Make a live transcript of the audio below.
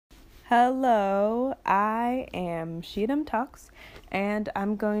Hello, I am Sheedam Talks, and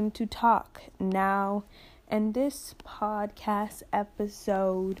I'm going to talk now. In this podcast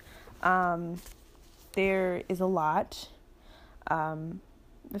episode, there is a lot.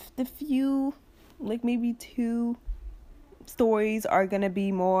 The few, maybe two stories are going to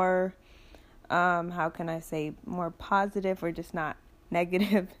be more, more positive or just not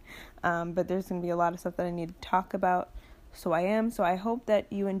negative. But there's going to be a lot of stuff that I need to talk about. So I hope that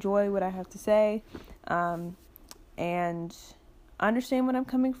you enjoy what I have to say, and understand what I'm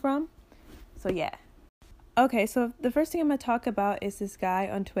coming from. So yeah. Okay, so the first thing I'm going to talk about is this guy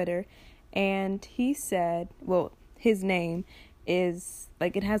on Twitter, and he said, his name is,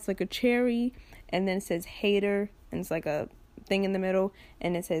 it has a cherry, and then it says hater, and it's a thing in the middle,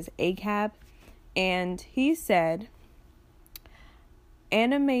 and it says ACAB, and he said,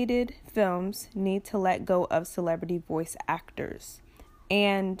 animated films need to let go of celebrity voice actors.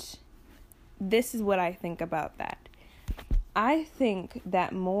 And this is what I think about that. I think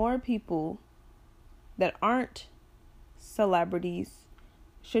that more people that aren't celebrities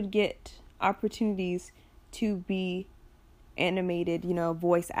should get opportunities to be animated,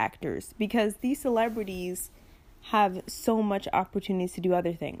 voice actors, because these celebrities have so much opportunities to do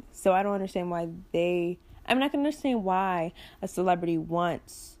other things. So I don't understand why I'm not going to understand why a celebrity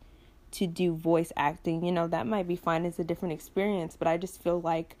wants to do voice acting. That might be fine. It's a different experience, but I just feel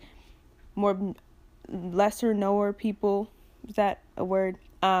like lesser knower people, is that a word?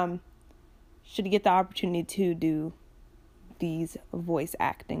 Should get the opportunity to do these voice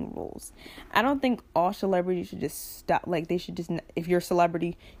acting roles. I don't think all celebrities should just stop. They should just, if you're a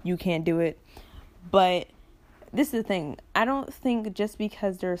celebrity, you can't do it. But this is the thing. I don't think just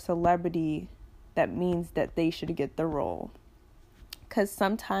because they're a celebrity, that means that they should get the role. Because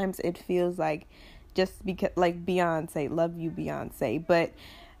sometimes it feels like just because, Beyonce, love you, Beyonce. But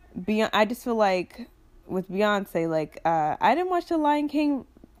I just feel like with Beyonce, I didn't watch the Lion King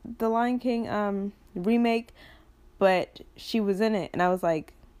remake, but she was in it, and I was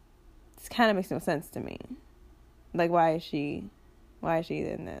like, this kind of makes no sense to me. Why is she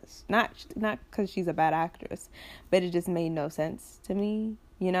in this? Not because she's a bad actress, but it just made no sense to me,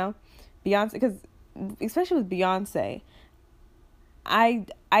 Beyonce, because especially with Beyonce,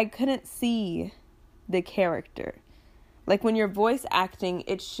 I couldn't see the character. When you're voice acting,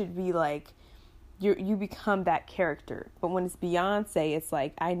 it should be you become that character. But when it's Beyonce, it's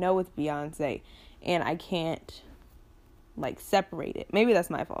I know it's Beyonce, and I can't separate it. Maybe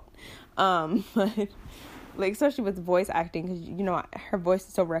that's my fault. But especially with voice acting, because her voice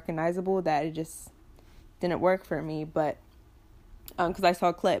is so recognizable that it just didn't work for me. But because I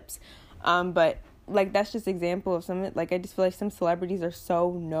saw clips, but that's just example of some. I just feel like some celebrities are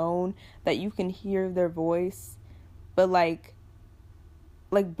so known that you can hear their voice, but like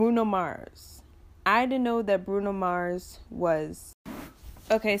Bruno Mars. I didn't know that Bruno Mars was.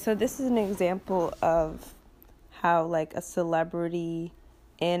 Okay, so this is an example of how a celebrity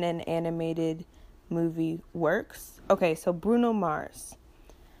in an animated movie works. Okay, so Bruno Mars.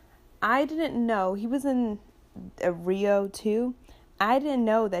 I didn't know he was in Rio too. I didn't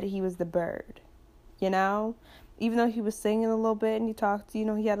know that he was the bird, even though he was singing a little bit and he talked, he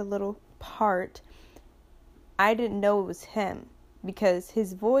had a little part. I didn't know it was him because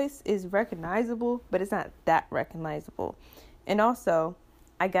his voice is recognizable, but it's not that recognizable. And also,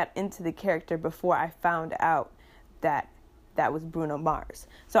 I got into the character before I found out that was Bruno Mars.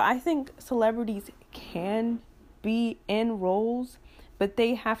 So I think celebrities can be in roles, but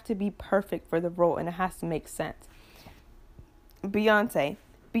they have to be perfect for the role, and it has to make sense. Beyonce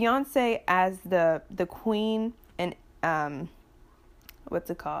as the queen and what's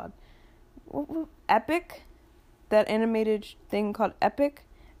it called? Epic, that animated thing called Epic,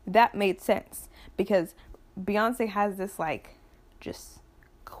 that made sense because Beyonce has this just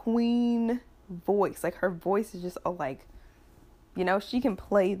queen voice. Her voice is just she can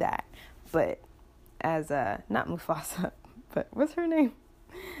play that. But as not Mufasa, but what's her name?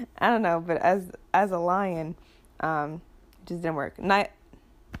 I don't know. But as a lion, just didn't work.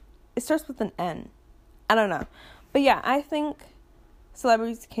 It starts with an N. I don't know. But yeah, I think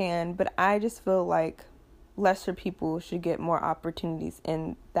celebrities can, but I just feel like lesser people should get more opportunities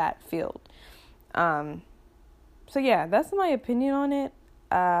in that field. So yeah, that's my opinion on it.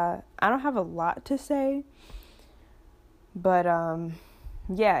 I don't have a lot to say, but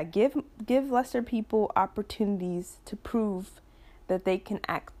yeah, give lesser people opportunities to prove that they can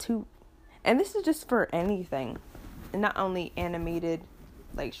act too. And this is just for anything, not only animated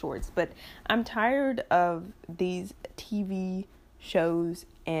shorts, but I'm tired of these TV shows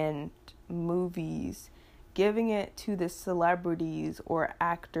and movies giving it to the celebrities or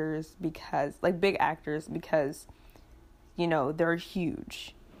actors because, like, big actors, because, you know, they're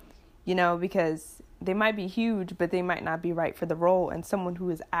huge. You know, because they might be huge, but they might not be right for the role. And someone who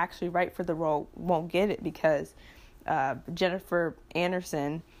is actually right for the role won't get it because Jennifer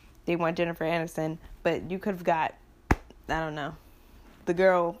Aniston, they want Jennifer Aniston, but you could have got, I don't know, the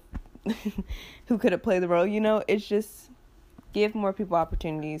girl who could have played the role. You know, it's just give more people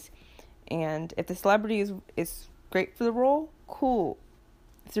opportunities. And if the celebrity is great for the role, cool.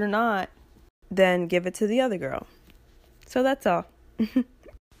 If they're not, then give it to the other girl. So that's all.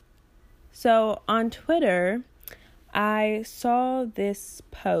 So on Twitter, I saw this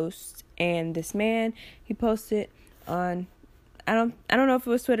post, and this man, he posted on, I don't know if it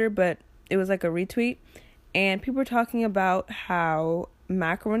was Twitter, but it was like a retweet, and people were talking about how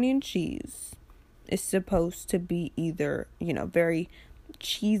macaroni and cheese is supposed to be either, you know, very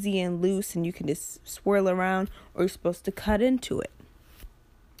cheesy and loose and you can just swirl around, or you're supposed to cut into it.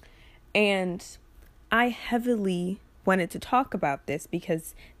 And I heavily wanted to talk about this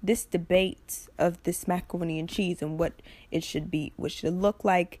because this debate of this macaroni and cheese and what it should be, what should it look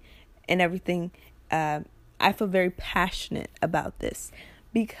like and everything, I feel very passionate about this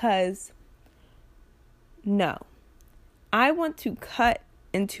because no, I want to cut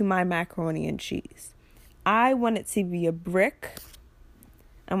into my macaroni and cheese. I want it to be a brick.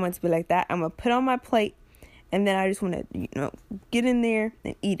 I want it to be like that. I'm going to put it on my plate, and then I just want to, you know, get in there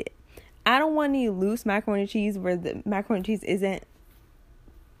and eat it. I don't want any loose macaroni and cheese where the macaroni and cheese isn't,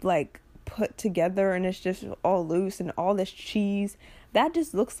 like, put together and it's just all loose and all this cheese. That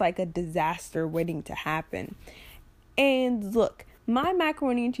just looks like a disaster waiting to happen. And look, my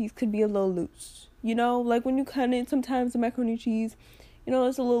macaroni and cheese could be a little loose. You know, like when you cut it, sometimes the macaroni and cheese, you know,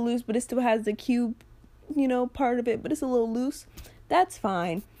 it's a little loose, but it still has the cube, you know, part of it, but it's a little loose. That's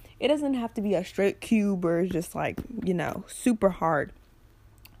fine. It doesn't have to be a straight cube or just like, you know, super hard.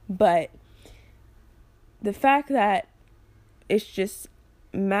 But the fact that it's just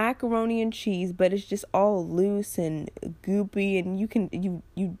macaroni and cheese, but it's just all loose and goopy, and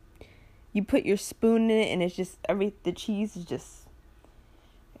you put your spoon in it, and it's just the cheese is just,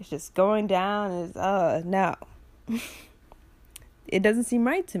 it's just going down. It's no. It doesn't seem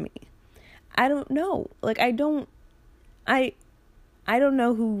right to me. I don't know. Like I don't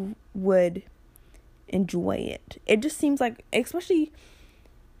know who would enjoy it. It just seems like, especially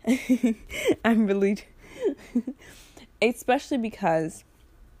especially because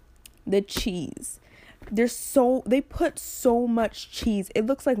the cheese, they put so much cheese. It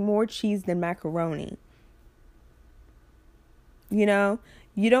looks like more cheese than macaroni. You know,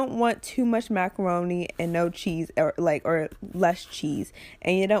 you don't want too much macaroni and no cheese, or less cheese,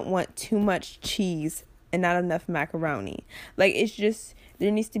 and you don't want too much cheese and not enough macaroni. Like, it's just,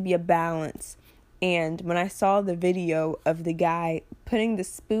 there needs to be a balance. And when I saw the video of the guy putting the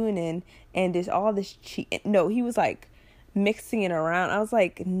spoon in and there's all this cheese, no, he was like mixing it around. I was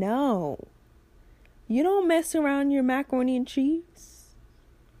like, no, you don't mess around your macaroni and cheese.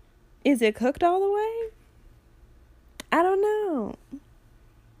 Is it cooked all the way? I don't know.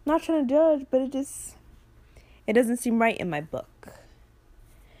 Not trying to judge, but it doesn't seem right in my book.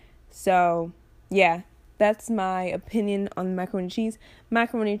 So, yeah, that's my opinion on macaroni and cheese.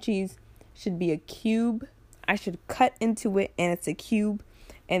 Macaroni and cheese should be a cube. I should cut into it and it's a cube.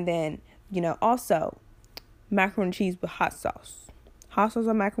 And then, you know, also macaroni and cheese with hot sauce. Hot sauce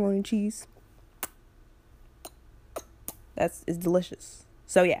on macaroni and cheese. It's delicious.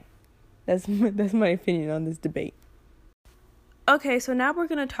 So yeah, that's my opinion on this debate. Okay, so now we're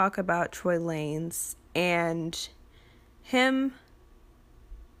going to talk about Tory Lanez and him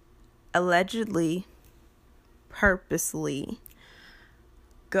allegedly, purposely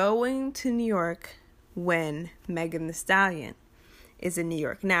going to New York when Megan Thee Stallion is in New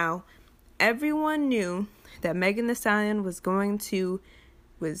York. Now, everyone knew that Megan Thee Stallion was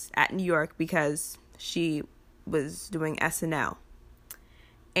at New York because she was doing SNL.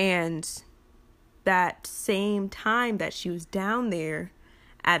 And that same time that she was down there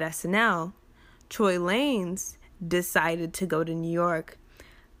at SNL, Tory Lanez decided to go to New York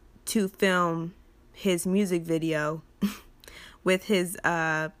to film his music video with his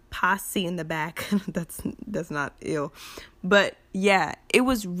posse in the back. that's not ill. But yeah, it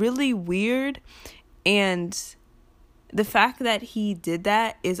was really weird. And the fact that he did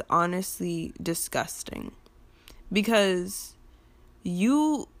that is honestly disgusting. Because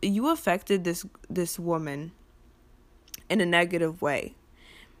you affected this woman in a negative way.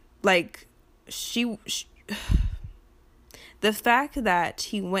 Like, she the fact that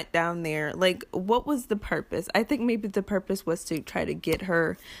he went down there, like, what was the purpose? I think maybe the purpose was to try to get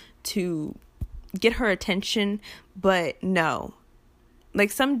her to get her attention, but no.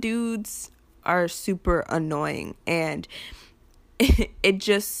 Like, some dudes are super annoying, and it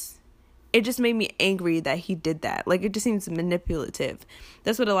just made me angry that he did that. Like, it just seems manipulative.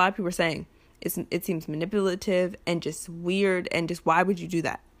 That's what a lot of people are saying. It seems manipulative and just weird, and just, why would you do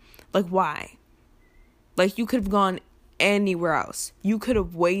that? Like, why? Like, you could have gone anywhere else. You could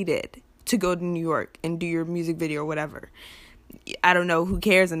have waited to go to New York and do your music video or whatever. I don't know who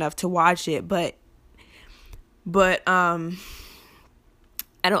cares enough to watch it, but I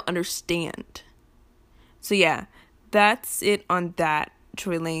don't understand. So yeah, that's it on that.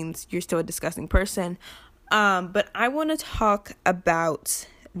 Tory Lanez, you're still a disgusting person. But I want to talk about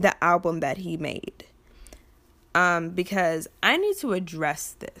the album that he made. Because I need to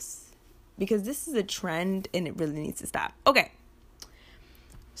address this. Because this is a trend and it really needs to stop. Okay.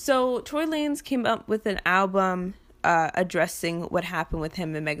 So Tory Lanez came up with an album addressing what happened with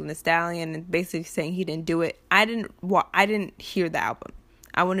him and Megan Thee Stallion, and basically saying he didn't do it. I didn't hear the album.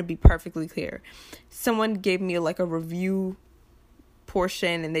 I want to be perfectly clear. Someone gave me like a review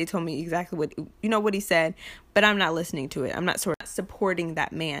portion, and they told me exactly what he said, but I'm not listening to it. I'm not supporting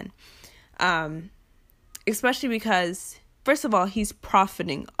that man, especially because, first of all, he's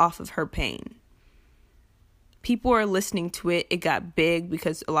profiting off of her pain. People are listening to it. It got big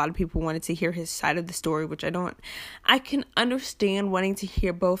because a lot of people wanted to hear his side of the story, which I can understand wanting to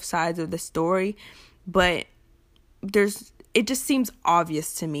hear both sides of the story, but it just seems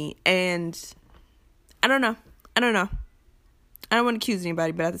obvious to me, and I don't know. I don't want to accuse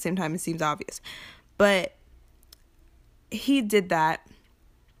anybody, but at the same time, it seems obvious. But he did that.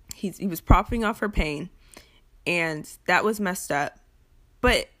 He was profiting off her pain, and that was messed up.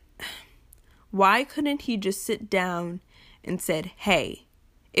 But why couldn't he just sit down and said, hey,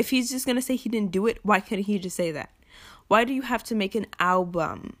 if he's just going to say he didn't do it, why couldn't he just say that? Why do you have to make an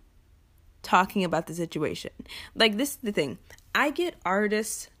album talking about the situation? Like, this is the thing. I get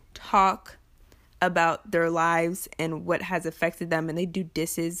artists talk about their lives and what has affected them, and they do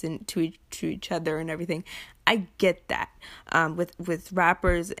disses and to each other and everything. I get that. With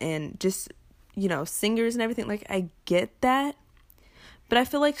rappers and just, singers and everything. Like, I get that. But I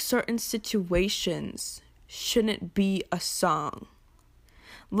feel like certain situations shouldn't be a song.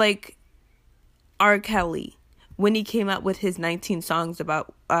 Like R. Kelly, when he came out with his 19 songs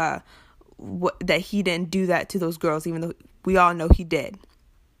about that he didn't do that to those girls, even though we all know he did.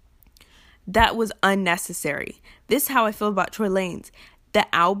 That was unnecessary. This is how I feel about Tory Lanez.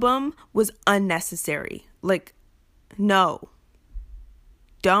 The album was unnecessary. Like, no.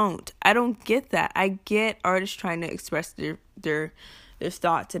 Don't. I don't get that. I get artists trying to express their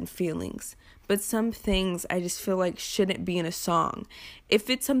thoughts and feelings. But some things I just feel like shouldn't be in a song. If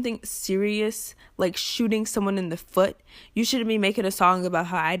it's something serious, like shooting someone in the foot, you shouldn't be making a song about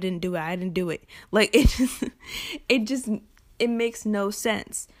how I didn't do it. Like, it makes no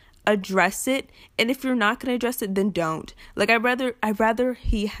sense. Address it, and if you're not gonna address it, then don't. Like, I'd rather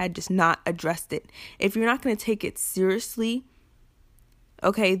he had just not addressed it. If you're not gonna take it seriously,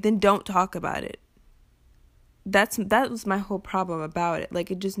 okay, then don't talk about it. That was my whole problem about it. Like,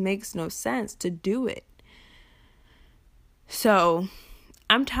 it just makes no sense to do it. So,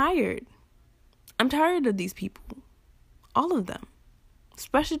 I'm tired. I'm tired of these people. All of them.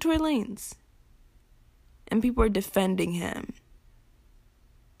 Especially Tory Lanez. And people are defending him.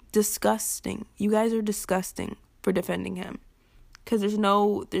 Disgusting. You guys are disgusting for defending him. Because there's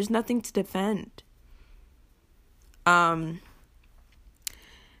nothing to defend.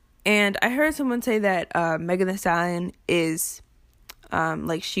 And I heard someone say that Megan Thee Stallion is,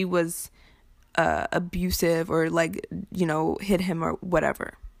 like, she was abusive or, like, hit him or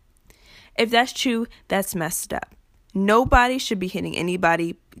whatever. If that's true, that's messed up. Nobody should be hitting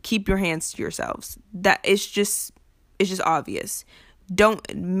anybody. Keep your hands to yourselves. It's just obvious.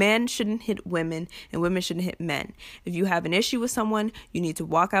 Men shouldn't hit women, and women shouldn't hit men. If you have an issue with someone, you need to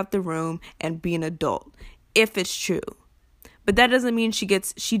walk out the room and be an adult. If it's true. But that doesn't mean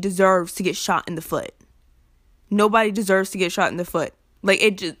she deserves to get shot in the foot. Nobody deserves to get shot in the foot. Like,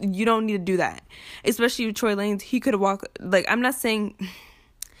 you don't need to do that. Especially with Tory Lanez, he could have walked. Like, I'm not saying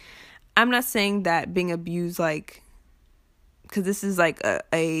that being abused, like, because this is like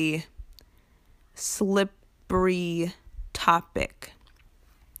a slippery topic.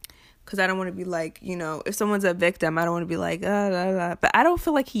 Because I don't want to be like, if someone's a victim, I don't want to be like, but I don't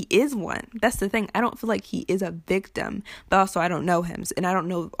feel like he is one. That's the thing. I don't feel like he is a victim, but also I don't know him, and I don't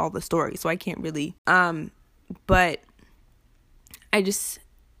know all the stories, so I can't really, but I just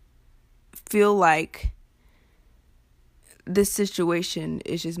feel like this situation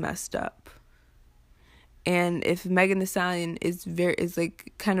is just messed up. And if Megan Thee Stallion is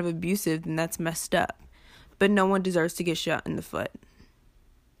like kind of abusive, then that's messed up. But no one deserves to get shot in the foot.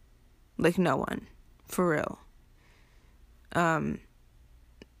 Like, no one. For real.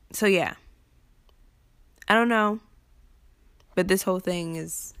 So yeah. I don't know. But this whole thing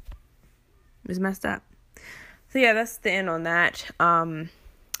is messed up. So yeah, that's the end on that. Tory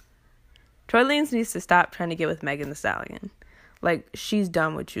Lanez needs to stop trying to get with Megan Thee Stallion. Like, she's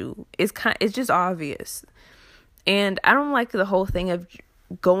done with you. It's just obvious. And I don't like the whole thing of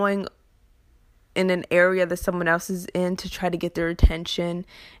going in an area that someone else is in to try to get their attention.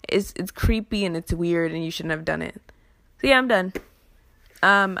 It's creepy and it's weird, and you shouldn't have done it. So yeah, I'm done.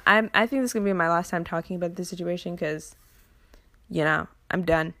 I think this is gonna be my last time talking about this situation, because, I'm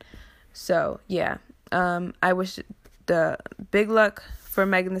done. So yeah, I wish the big luck for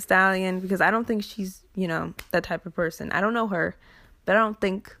Megan Thee Stallion, because I don't think she's, that type of person. I don't know her, but I don't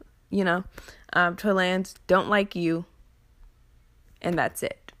think, Tory Lanez, don't like you, and that's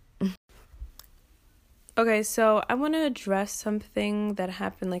it. Okay, so I want to address something that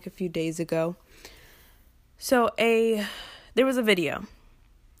happened like a few days ago. So there was a video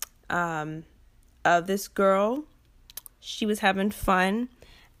of this girl. She was having fun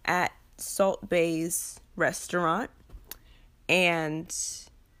at Salt Bae's restaurant, and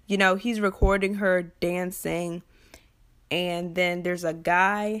he's recording her dancing, and then there's a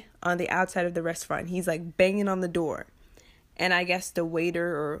guy on the outside of the restaurant. He's like banging on the door, and I guess the waiter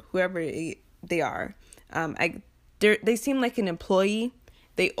or whoever they are, they seem like an employee.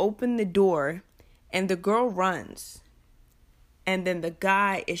 They open the door, and the girl runs, and then the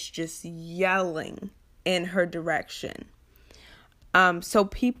guy is just yelling in her direction. So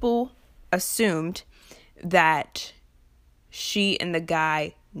people assumed that she and the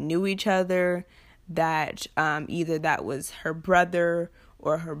guy knew each other, that either that was her brother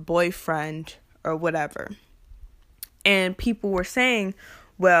or her boyfriend or whatever. And people were saying,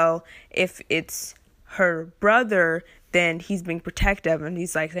 well, if it's her brother, then he's being protective, and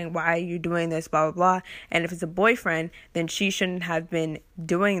he's like saying, why are you doing this, blah, blah, blah. And if it's a boyfriend, then she shouldn't have been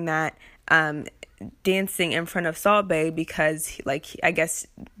doing that, dancing in front of Salt Bae, because I guess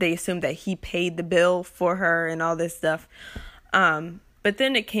they assumed that he paid the bill for her and all this stuff. But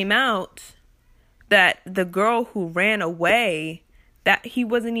then it came out that the girl who ran away, that he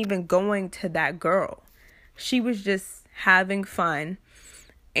wasn't even going to that girl. She was just having fun,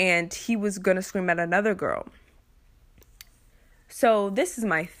 and he was going to scream at another girl. So this is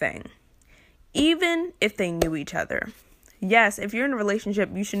my thing. Even if they knew each other, yes, if you're in a relationship,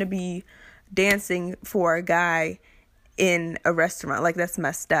 you shouldn't be dancing for a guy in a restaurant. Like, that's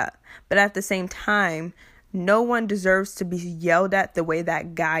messed up. But at the same time, no one deserves to be yelled at the way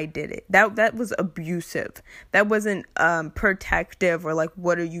that guy did it. That was abusive. That wasn't protective, or like,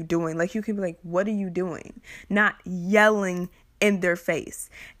 what are you doing? Like, you can be like, what are you doing? Not yelling in their face.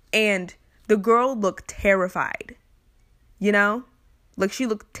 And the girl looked terrified. Like, she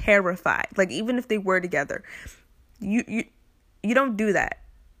looked terrified. Like, even if they were together, you don't do that.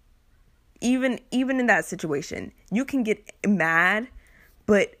 Even in that situation, you can get mad,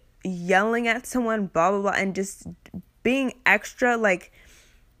 but yelling at someone, blah, blah, blah, and just being extra, like,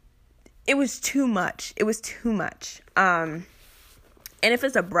 it was too much. It was too much. And if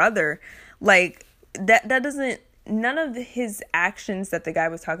it's a brother, like, that doesn't, none of his actions that the guy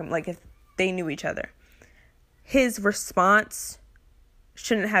was talking, like, if they knew each other, his response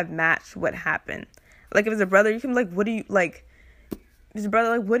shouldn't have matched what happened. Like, if it's a brother, you can be like, what do you, like, if it's a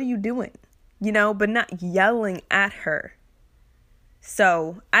brother, like, what are you doing? But not yelling at her.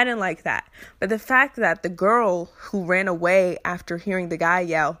 So I didn't like that. But the fact that the girl who ran away after hearing the guy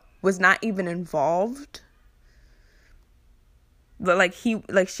yell was not even involved, but she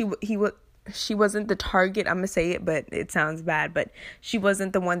wasn't the target. I'm gonna say it, but it sounds bad. But she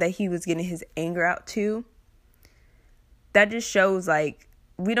wasn't the one that he was getting his anger out to. That just shows, like,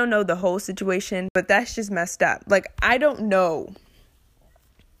 we don't know the whole situation, but that's just messed up. Like, I don't know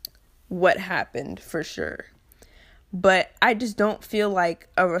what happened for sure, but I just don't feel like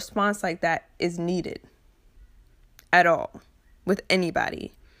a response like that is needed at all with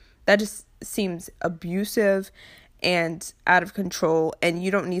anybody. That just seems abusive and out of control, and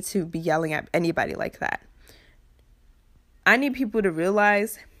you don't need to be yelling at anybody like that. I need people to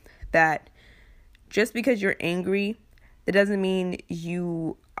realize that just because you're angry, it doesn't mean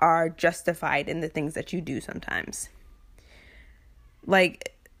you are justified in the things that you do sometimes.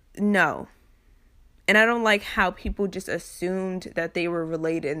 Like, no. And I don't like how people just assumed that they were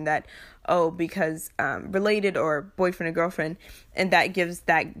related, and that, because related or boyfriend or girlfriend, and that gives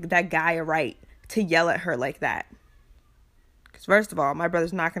that guy a right to yell at her like that. First of all, my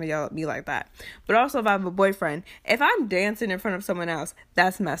brother's not going to yell at me like that. But also, if I have a boyfriend, if I'm dancing in front of someone else,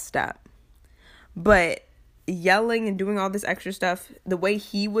 that's messed up. But yelling and doing all this extra stuff, the way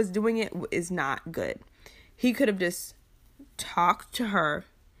he was doing it is not good. He could have just talked to her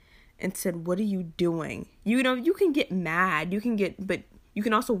and said, what are you doing? You know, you can get mad. But you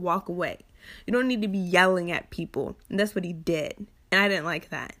can also walk away. You don't need to be yelling at people. And that's what he did. And I didn't like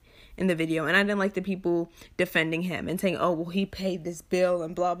that in the video. And I didn't like the people defending him and saying, oh, well, he paid this bill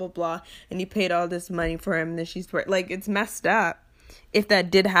and blah, blah, blah. And he paid all this money for him. And then she's like, it's messed up. If that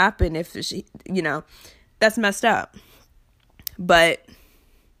did happen, if she, you know, that's messed up. But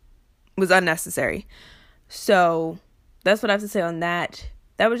it was unnecessary. So that's what I have to say on that.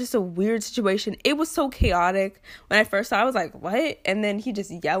 That was just a weird situation. It was so chaotic. When I first saw it, I was like, what? And then he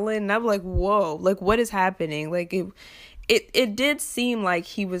just yelling. And I was like, whoa, like, what is happening? Like, it did seem like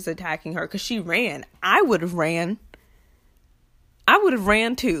he was attacking her because she ran. I would have ran. I would have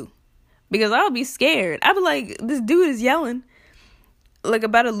ran too. Because I would be scared. I'd be like, this dude is yelling. Like,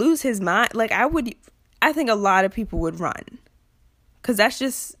 about to lose his mind. Like, I think a lot of people would run. Because that's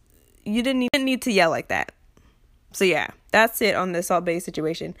just, you didn't need to yell like that. So yeah, that's it on the Salt Bae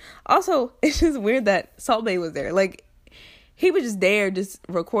situation. Also, it's just weird that Salt Bae was there. Like, he was just there, just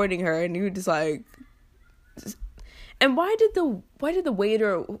recording her, and he was just like. And why did the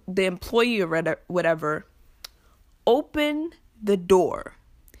waiter, the employee or whatever, open the door?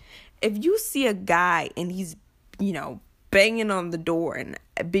 If you see a guy and he's, you know, banging on the door and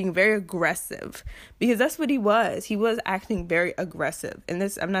being very aggressive, because that's what he was. He was acting very aggressive. And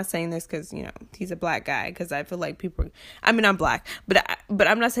this, I'm not saying this because, you know, he's a black guy, because I feel like people, I mean, I'm black, but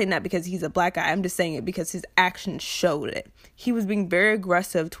I'm not saying that because he's a black guy. I'm just saying it because his actions showed it. He was being very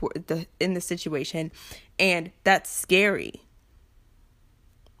aggressive in the situation, and that's scary.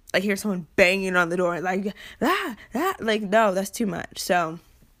 Like, hear someone banging on the door, like, like, no, that's too much. So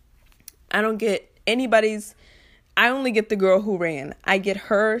I don't get anybody's. I only get the girl who ran. I get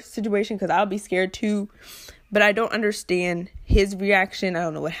her situation because I'll be scared too. But I don't understand his reaction. I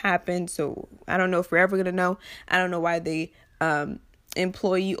don't know what happened. So I don't know if we're ever going to know. I don't know why the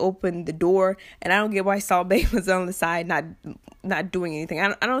employee opened the door. And I don't get why Salt Bae was on the side not doing anything.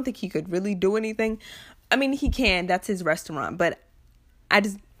 I don't think he could really do anything. I mean, he can. That's his restaurant. But I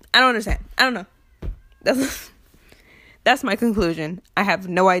don't understand. I don't know. That's my conclusion. I have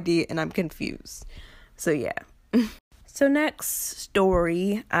no idea and I'm confused. So yeah. So next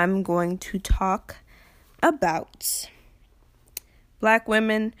story, I'm going to talk about black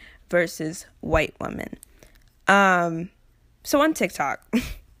women versus white women. So on TikTok,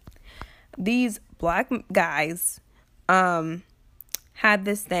 these black guys had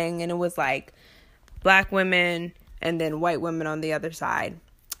this thing, and it was like black women and then white women on the other side.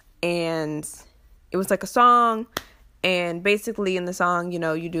 And it was like a song. And basically in the song, you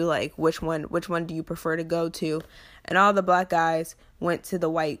know, you do like, which one do you prefer to go to? And all the black guys went to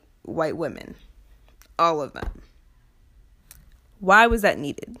the white women. All of them. Why was that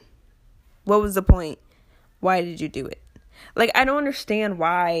needed? What was the point? Why did you do it? Like, I don't understand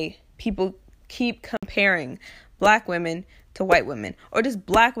why people keep comparing black women to white women, or just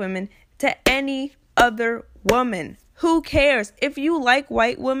black women to any other woman. Who cares? If you like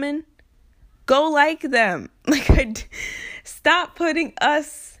white women, go like them. Like, stop putting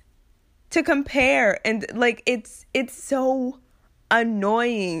us to compare. And like, it's so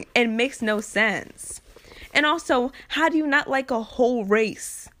annoying and makes no sense. And also, how do you not like a whole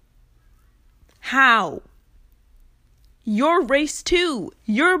race? How? Your race too.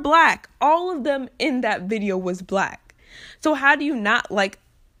 You're black. All of them in that video was black. So how do you not like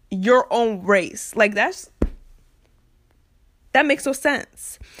your own race? Like, that makes no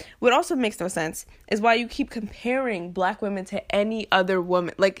sense. What also makes no sense is why you keep comparing black women to any other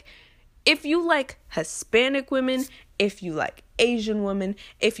woman. Like, if you like Hispanic women, if you like Asian women,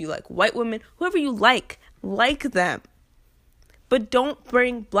 if you like white women, whoever you like them. But don't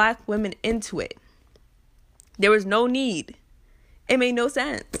bring black women into it. There was no need. It made no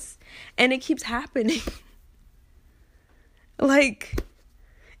sense. And it keeps happening. Like,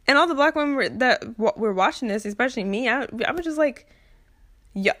 and all the black women that were watching this, especially me, I was just like,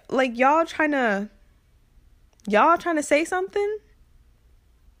 y'all trying to say something?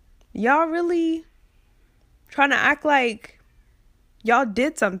 Y'all really trying to act like y'all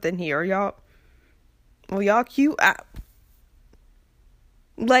did something here? Y'all cute.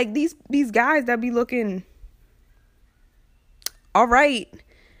 Like, these guys that be looking all right,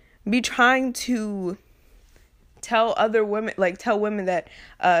 be trying to tell other women, like tell women that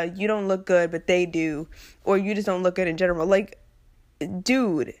you don't look good, but they do, or you just don't look good in general. Like,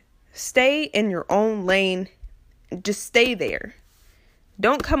 dude, stay in your own lane Just stay there.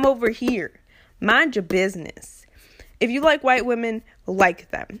 Don't come over here. Mind your business. If you like white women, like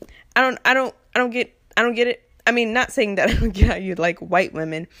them. I don't get it. I mean, not saying that I don't get how you like white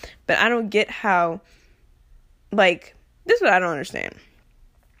women, but I don't get how, like, this is what I don't understand.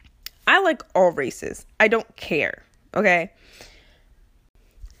 I like all races. I don't care. Okay?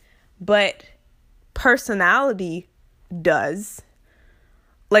 But personality does.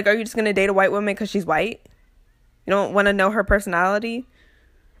 Like, are you just going to date a white woman because she's white? You don't want to know her personality?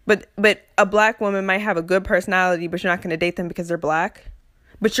 But a black woman might have a good personality, but you're not going to date them because they're black?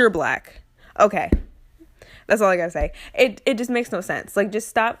 But you're black. Okay. That's all I got to say. It just makes no sense. Like, just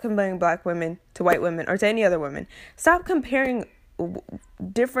stop comparing black women to white women or to any other women. Stop comparing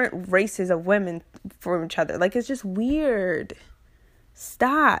different races of women from each other. Like, it's just weird.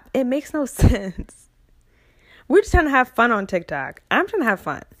 Stop. It makes no sense. We're just trying to have fun on TikTok. I'm trying to have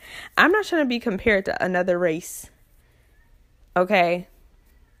fun. I'm not trying to be compared to another race. Okay?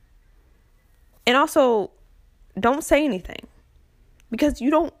 And also, don't say anything. Because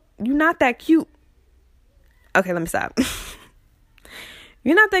you're not that cute. Okay, let me stop.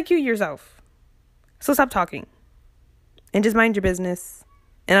 You're not that cute yourself. So stop talking. And just mind your business.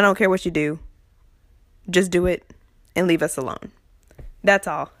 And I don't care what you do. Just do it and leave us alone. That's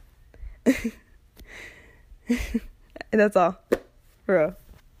all. That's all. For real.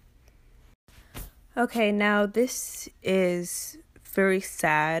 Okay, now this is very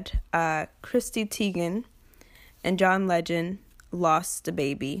sad. Chrissy Teigen and John Legend lost a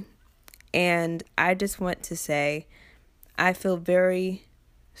baby. And I just want to say I feel very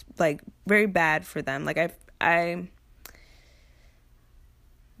bad for them. Like I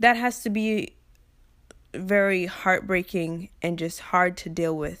that has to be very heartbreaking and just hard to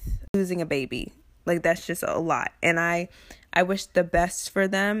deal with, losing a baby. Like, that's just a lot. And I wish the best for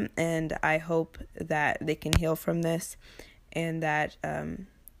them, and I hope that they can heal from this and that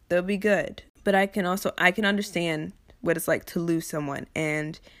they'll be good. But I can understand what it's like to lose someone,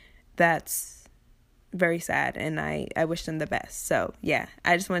 and that's very sad, and I wish them the best. So, yeah,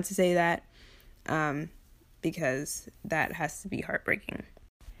 I just wanted to say that because that has to be heartbreaking.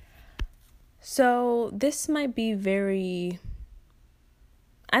 So, this might be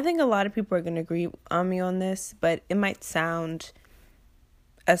I think a lot of people are going to agree on me on this, but it might sound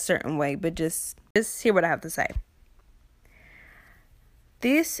a certain way, but just hear what I have to say.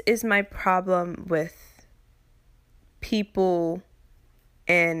 This is my problem with people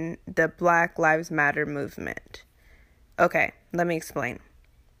in the Black Lives Matter movement. Okay, let me explain.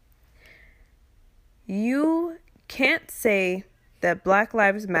 You can't say that Black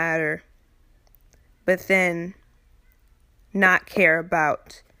Lives Matter, but then not care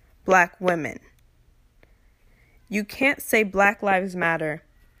about Black women. You can't say Black Lives Matter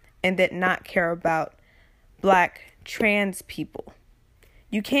and then not care about Black trans people.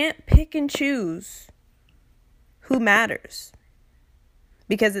 You can't pick and choose who matters.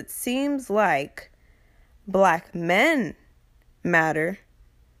 Because it seems like Black men matter,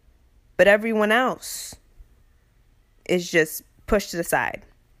 but everyone else is just pushed to the side.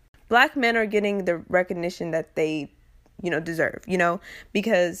 Black men are getting the recognition that they, deserve,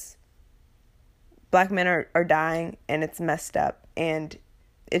 because Black men are dying and it's messed up and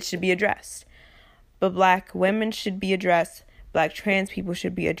it should be addressed. But Black women should be addressed. Black trans people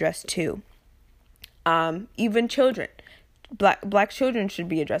should be addressed too. Even children. Black children should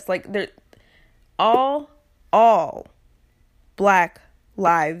be addressed. Like, they're all Black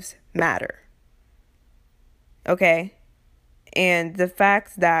lives matter. Okay? And the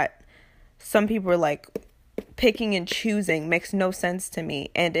fact that some people are like picking and choosing makes no sense to me,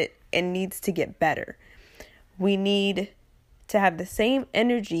 and it needs to get better. We need to have the same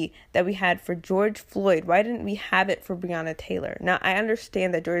energy that we had for George Floyd. Why didn't we have it for Breonna Taylor? Now, I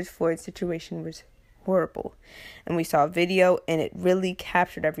understand that George Floyd's situation was horrible, and we saw a video and it really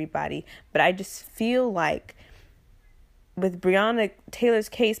captured everybody, but I just feel like with Breonna Taylor's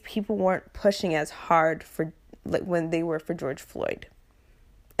case, people weren't pushing as hard for when they were for George Floyd.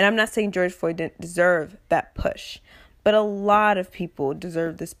 And I'm not saying George Floyd didn't deserve that push, but a lot of people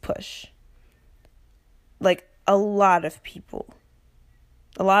deserve this push. Like, a lot of people,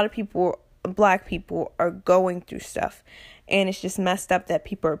 Black people are going through stuff, and it's just messed up that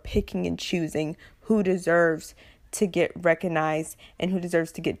people are picking and choosing who deserves to get recognized and who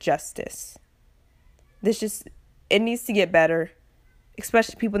deserves to get justice. It needs to get better,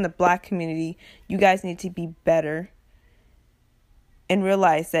 especially people in the Black community. You guys need to be better and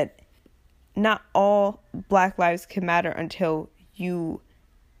realize that not all Black lives can matter until you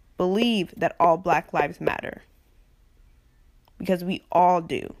believe that all Black lives matter. Because we all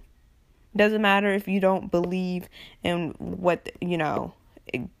do. Doesn't matter if you don't believe in what,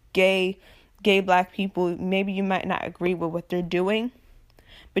 gay black people, maybe you might not agree with what they're doing,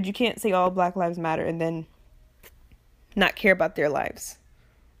 but you can't say all Black lives matter and then not care about their lives.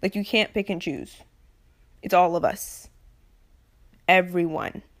 Like, you can't pick and choose. It's all of us.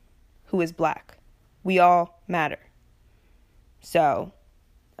 Everyone who is Black. We all matter. So,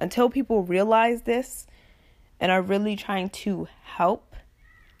 until people realize this and are really trying to help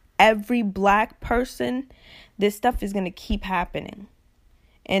every Black person, this stuff is going to keep happening.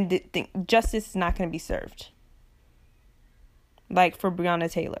 And justice is not going to be served. Like for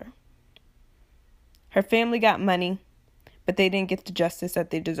Breonna Taylor. Her family got money, but they didn't get the justice that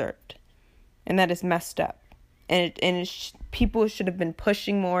they deserved. And that is messed up. And people should have been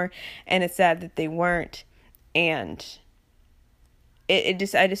pushing more, and it's sad that they weren't. And I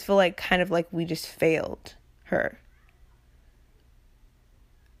just feel like kind of like we just failed her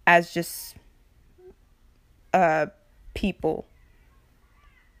as just people.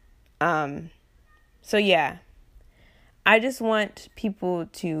 So yeah, I just want people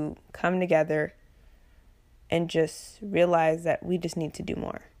to come together and just realize that we just need to do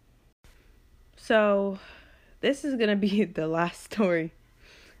more. So this is going to be the last story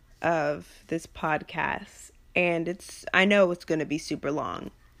of this podcast. And I know it's going to be super long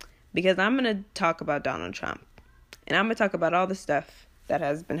because I'm going to talk about Donald Trump. And I'm going to talk about all the stuff that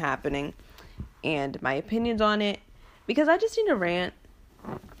has been happening and my opinions on it, because I just need to rant.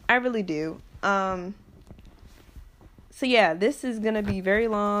 I really do. So yeah, this is going to be very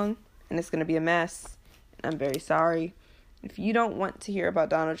long and it's going to be a mess. I'm very sorry. If you don't want to hear about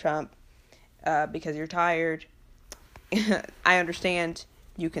Donald Trump because you're tired, I understand.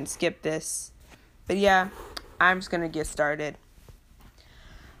 You can skip this. But yeah, I'm just going to get started.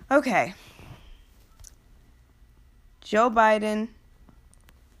 Okay. Joe Biden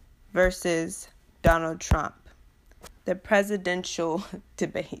versus Donald Trump. The presidential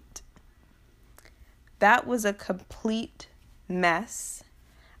debate. That was a complete mess.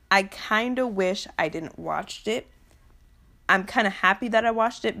 I kind of wish I didn't watch it. I'm kind of happy that I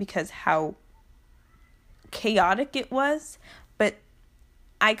watched it because how chaotic it was, but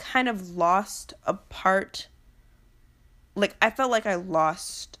I kind of lost a part. Like, I felt like I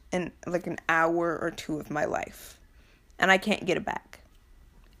lost an hour or two of my life, and I can't get it back.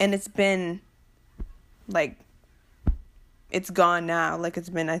 And it's been it's gone now. Like, it's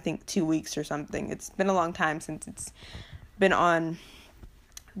been, I think, 2 weeks or something. It's been a long time since it's been on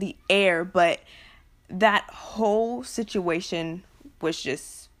the air, but that whole situation was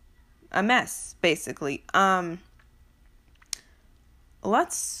just a mess, basically.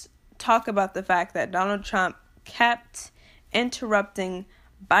 Let's talk about the fact that Donald Trump kept interrupting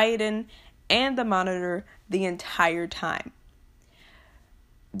Biden and the monitor the entire time.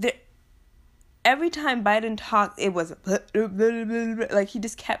 Every time Biden talked, it was like he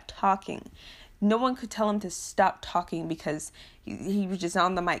just kept talking. No one could tell him to stop talking because he was just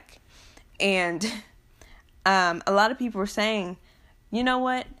on the mic. And a lot of people were saying, you know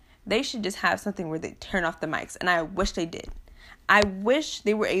what? They should just have something where they turn off the mics. And I wish they did. I wish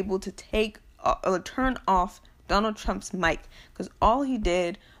they were able to turn off Donald Trump's mic, because all he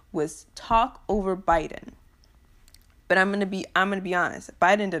did was talk over Biden. But I'm gonna be honest.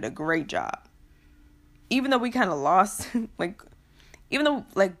 Biden did a great job. Even though we kind of lost, even though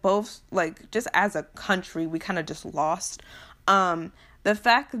both just as a country we kind of just lost. The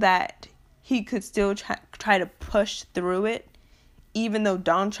fact that he could still try to push through it, even though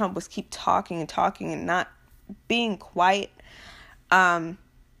Donald Trump was keep talking and not being quiet.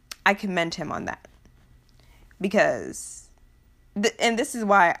 I commend him on that, because and this is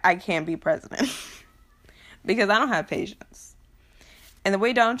why I can't be president because I don't have patience. And the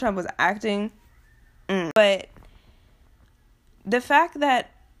way Donald Trump was acting, but the fact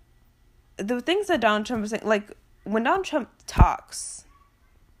that the things that Donald Trump was saying, like when Donald Trump talks,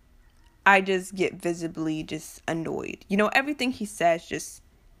 I just get visibly just annoyed. Everything he says just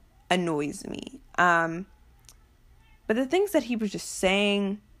annoys me. But the things that he was just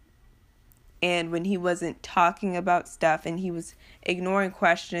saying, and when he wasn't talking about stuff and he was ignoring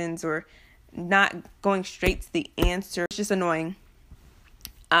questions or not going straight to the answer, it's just annoying.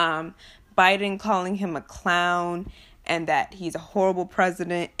 Biden calling him a clown and that he's a horrible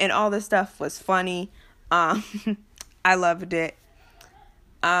president and all this stuff was funny. I loved it.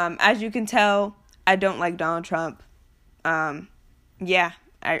 As you can tell, I don't like Donald Trump. Yeah,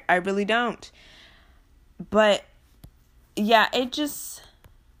 I really don't. But yeah, it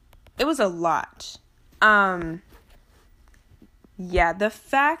was a lot. Yeah, the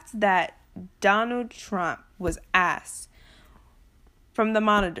fact that Donald Trump was asked from the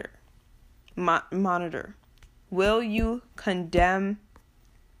monitor, monitor? Will you condemn,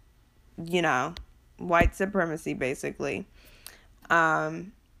 white supremacy, basically?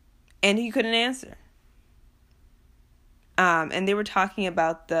 And he couldn't answer. And they were talking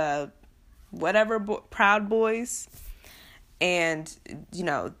about the whatever Proud Boys, and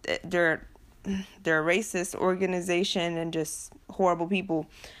they're a racist organization and just horrible people.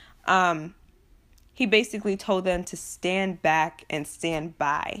 He basically told them to stand back and stand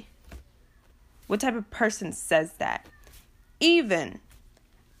by. What type of person says that? Even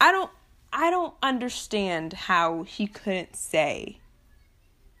I don't understand how he couldn't say,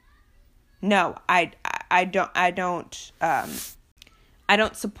 no, I don't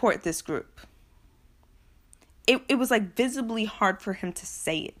support this group. It was like visibly hard for him to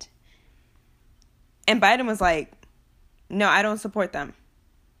say it. And Biden was like, no, I don't support them.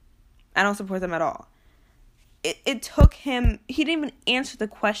 I don't support them at all. It took him, he didn't even answer the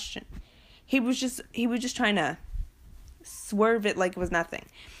question. He was just trying to swerve it like it was nothing.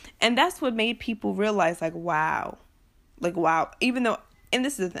 And that's what made people realize, wow. Even though, and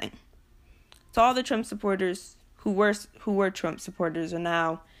this is the thing. So all the Trump supporters who were Trump supporters are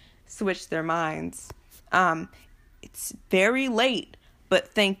now switched their minds. It's very late,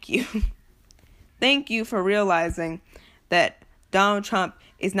 but thank you. Thank you for realizing that Donald Trump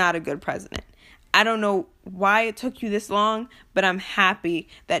is not a good president. I don't know why it took you this long, but I'm happy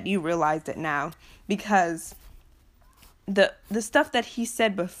that you realized it now, because the stuff that he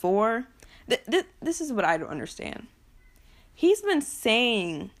said before, this is what I don't understand. He's been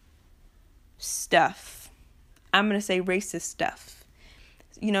saying stuff. I'm going to say racist stuff.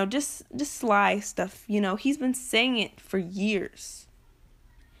 Just sly stuff. He's been saying it for years.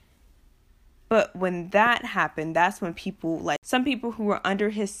 But when that happened, that's when some people who were under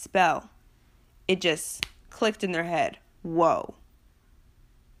his spell, it just clicked in their head. Whoa.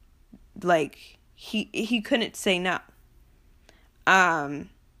 He couldn't say no.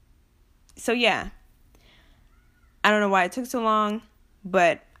 So yeah. I don't know why it took so long,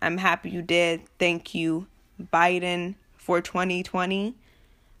 but I'm happy you did. Thank you, Biden, for 2020,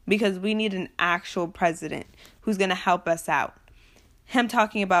 because we need an actual president who's going to help us out. Him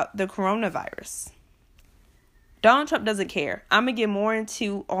talking about the coronavirus. Donald Trump doesn't care. I'm going to get more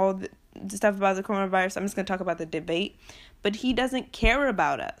into all the stuff about the coronavirus. I'm just going to talk about the debate. But he doesn't care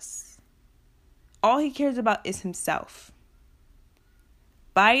about us. All he cares about is himself.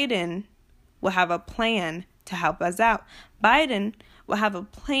 Biden will have a plan to help us out. Biden will have a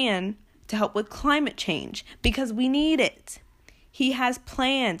plan to help with climate change because we need it. He has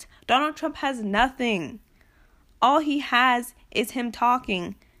plans. Donald Trump has nothing. All he has is him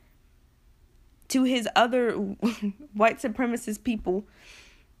talking to his other white supremacist people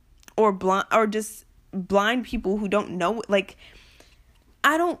or just blind people who don't know.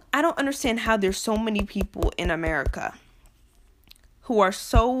 I don't understand how there's so many people in America who are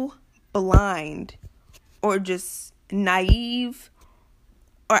so blind or just naive,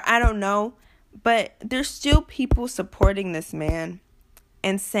 or I don't know, but there's still people supporting this man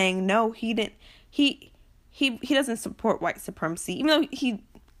and saying no, he doesn't support white supremacy, even though he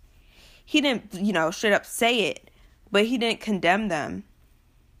didn't straight up say it, but he didn't condemn them.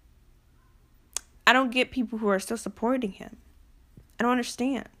 I don't get people who are still supporting him. I don't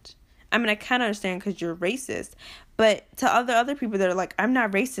understand. I mean, I kind of understand because you're racist, but to other people that are like, I'm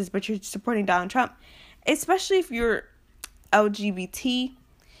not racist, but you're supporting Donald Trump, especially if you're LGBTQIA,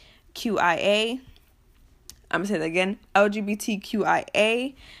 I'm going to say that again,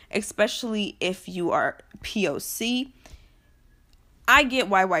 LGBTQIA, especially if you are POC. I get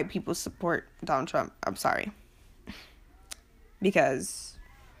why white people support Donald Trump. I'm sorry. Because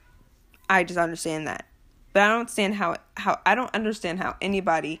I just understand that. But I don't understand how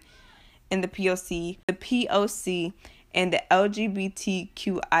anybody in the POC and the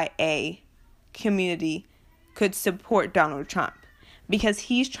LGBTQIA community could support Donald Trump, because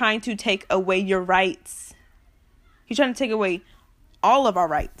he's trying to take away your rights. He's trying to take away all of our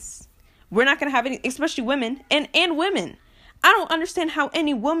rights. We're not going to have any, especially women and women. I don't understand how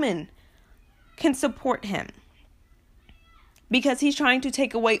any woman can support him, because he's trying to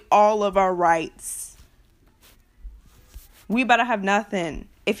take away all of our rights. We better have nothing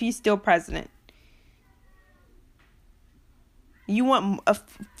if he's still president. You want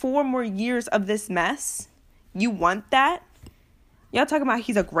 4 more years of this mess? You want that? Y'all talking about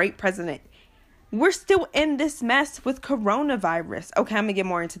he's a great president. We're still in this mess with coronavirus. Okay, I'm going to get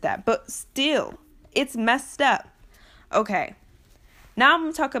more into that. But still, it's messed up. Okay. Now I'm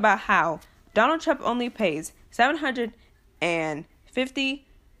going to talk about how Donald Trump only pays $750 in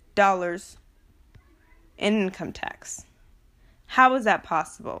income tax. How is that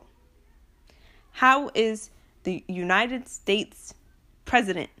possible? How is the United States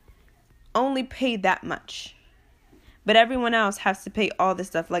president only paid that much, but everyone else has to pay all this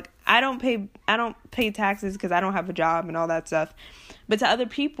stuff? Like, I don't pay taxes because I don't have a job and all that stuff. But to other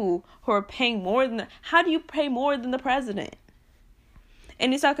people who are paying more than how do you pay more than the president?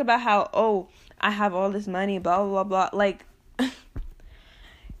 And you talk about how, oh, I have all this money, blah, blah, blah. Like,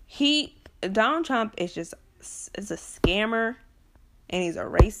 Donald Trump is a scammer, and he's a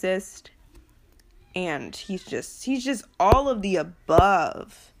racist, and he's just all of the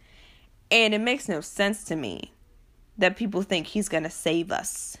above. And it makes no sense to me that people think he's going to save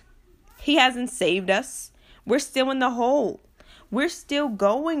us. He hasn't saved us. We're still in the hole. We're still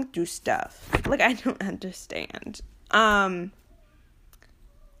going through stuff. Like, I don't understand.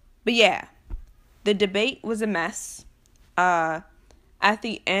 But yeah, the debate was a mess. At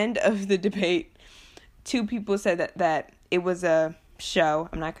the end of the debate, two people said that it was a show.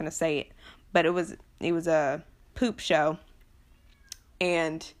 I'm not going to say it, but it was a poop show.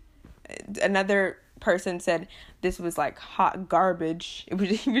 And another person said this was like hot garbage.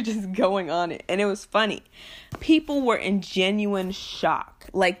 He was just going on it, and it was funny. People were in genuine shock.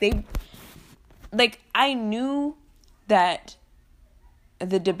 I knew that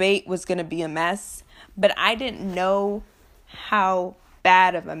the debate was going to be a mess, but I didn't know how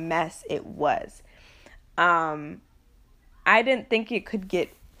bad of a mess it was. I didn't think it could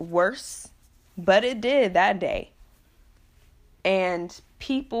get worse, but it did that day. And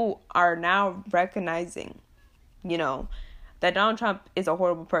people are now recognizing, that Donald Trump is a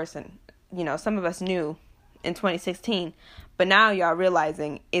horrible person. Some of us knew in 2016, but now y'all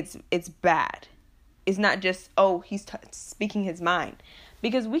realizing it's bad. It's not just, he's speaking his mind.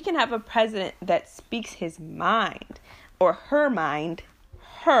 Because we can have a president that speaks his mind, or her mind,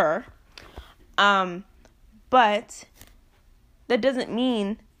 but that doesn't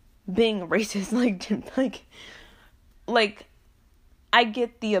mean being racist. Like I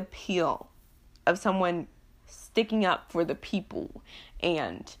get the appeal of someone sticking up for the people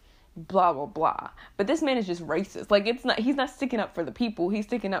and blah blah blah, but this man is just racist. Like, he's not sticking up for the people. He's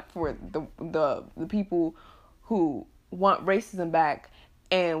sticking up for the people who want racism back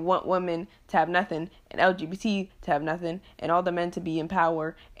and want women to have nothing and LGBT to have nothing and all the men to be in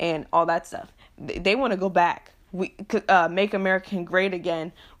power and all that stuff. They want to go back. We make America great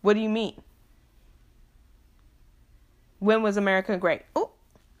again. What do you mean? When was America great? Oh,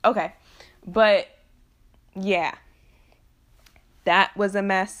 okay. But yeah, that was a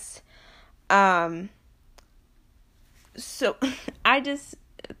mess. So I just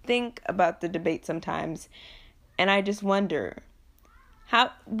think about the debate sometimes, and I just wonder,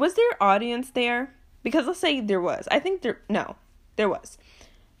 how was there audience there? Because let's say there was. I think there was.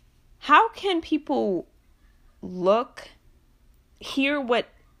 How can people hear what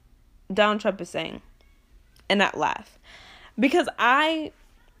Donald Trump is saying and not laugh? Because I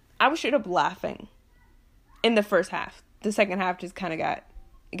was straight up laughing in the first half. The second half just kind of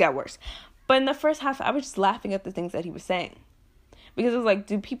got worse. But in the first half, I was just laughing at the things that he was saying. Because it was like,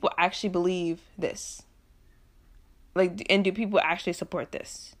 do people actually believe this? Like, and do people actually support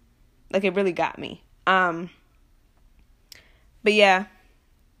this? Like, it really got me. But yeah,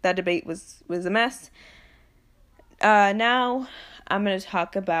 that debate was a mess. Now I'm going to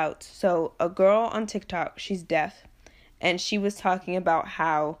talk about, so a girl on TikTok, she's deaf, and she was talking about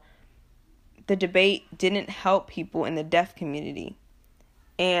how the debate didn't help people in the deaf community.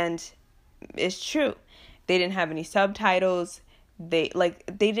 And it's true. They didn't have any subtitles. They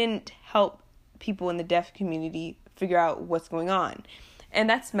didn't help people in the deaf community figure out what's going on. And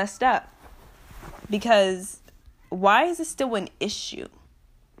that's messed up. Because why is it still an issue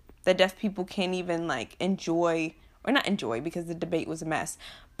that deaf people can't even enjoy, or not enjoy because the debate was a mess,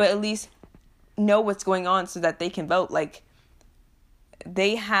 but at least know what's going on so that they can vote? Like,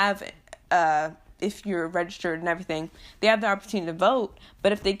 they have, if you're registered and everything, they have the opportunity to vote,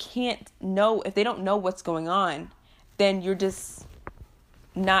 but if they don't know what's going on, then you're just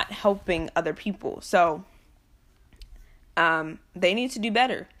not helping other people. So they need to do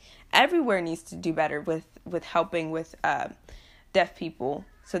better. Everywhere needs to do better with helping with deaf people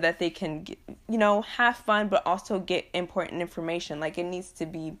so that they can have fun, but also get important information. Like,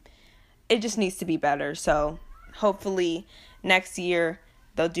 it just needs to be better. So hopefully next year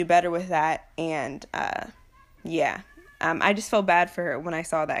they'll do better with that. And yeah, I just felt bad for her when I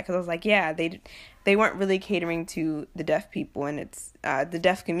saw that, because I was like, yeah, they weren't really catering to the deaf people, and it's the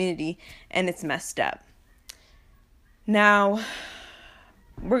deaf community, and it's messed up. Now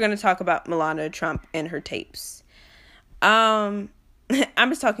we're going to talk about Melania Trump and her tapes. I'm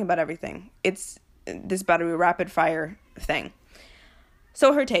just talking about everything. This about to be a rapid fire thing.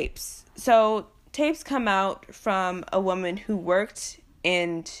 So her tapes. So tapes come out from a woman who worked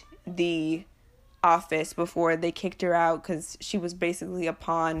in the office before they kicked her out because she was basically a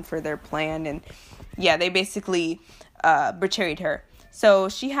pawn for their plan, and yeah, they basically betrayed her. So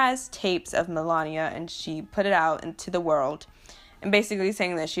she has tapes of Melania, and she put it out into the world, and basically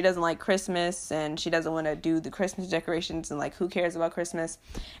saying that she doesn't like Christmas, and she doesn't want to do the Christmas decorations, and like, who cares about Christmas?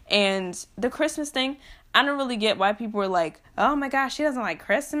 And the Christmas thing, I don't really get why people were like, oh my gosh, she doesn't like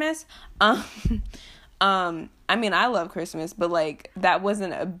Christmas. I mean, I love Christmas, but like, that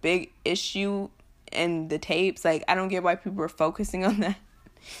wasn't a big issue in the tapes. Like, I don't get why people were focusing on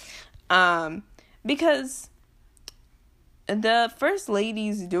that. Because the first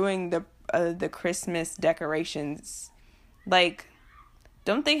lady's doing the Christmas decorations, like,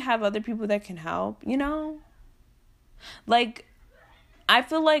 don't they have other people that can help, you know? Like, I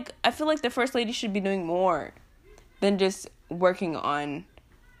feel like the first lady should be doing more than just working on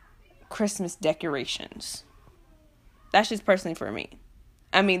Christmas decorations. That's just personally for me.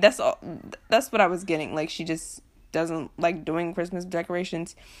 I mean, that's what I was getting. Like, she just doesn't like doing Christmas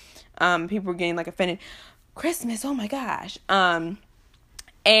decorations. People were getting like offended. Christmas, oh my gosh. And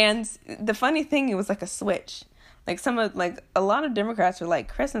the funny thing, it was like a switch. Like, a lot of Democrats were like,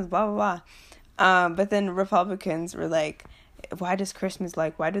 Christmas, blah, blah, blah. But then Republicans were like, why does Christmas,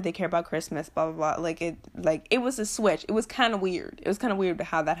 like, why do they care about Christmas, blah, blah, blah. It was a switch. It was kind of weird. It was kind of weird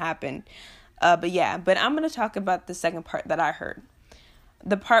how that happened. But I'm going to talk about the second part that I heard.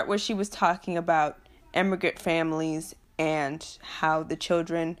 The part where she was talking about immigrant families and how the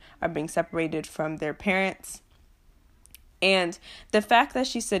children are being separated from their parents. And the fact that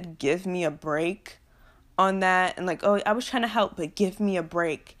she said, give me a break on that. And like, oh, I was trying to help, but give me a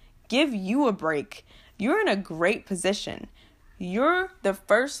break. Give you a break. You're in a great position. You're the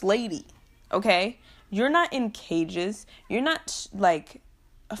first lady, okay? You're not in cages. You're not, like,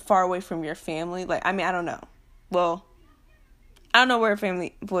 far away from your family. Like, I mean, I don't know. Well, I don't know where her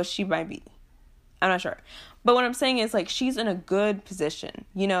family, well, she might be. I'm not sure. But what I'm saying is, like, she's in a good position,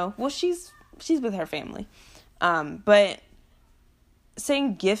 you know? Well, she's with her family. But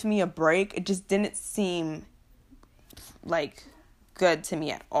saying, give me a break, it just didn't seem, like, good to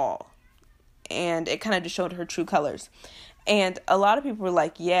me at all. And it kind of just showed her true colors. And a lot of people were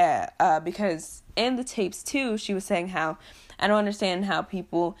like, yeah, because in the tapes, too, she was saying how, I don't understand how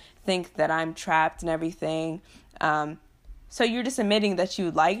people think that I'm trapped and everything. So you're just admitting that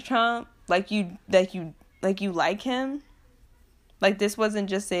you like Trump? Like you like him? Like, this wasn't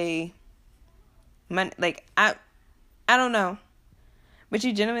just I don't know. But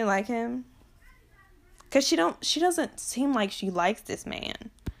you genuinely like him? Because she doesn't seem like she likes this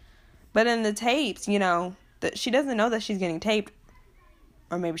man. But in the tapes, you know, she doesn't know that she's getting taped.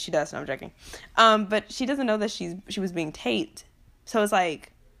 Or maybe she does, no, I'm joking. But she doesn't know that she was being taped. So it's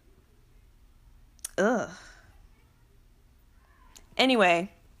like, ugh. Anyway,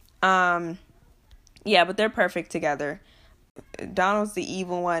 yeah, but they're perfect together. Donald's the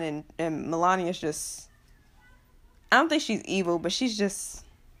evil one, and Melania's just, I don't think she's evil, but she's just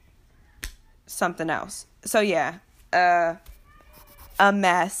something else. So yeah, a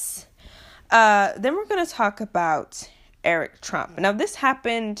mess. Then we're going to talk about Eric Trump. Now, this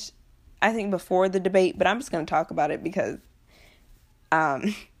happened, I think, before the debate, but I'm just going to talk about it because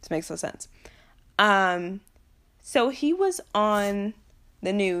this makes no sense. So he was on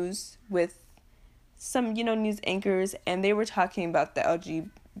the news with some, you know, news anchors, and they were talking about the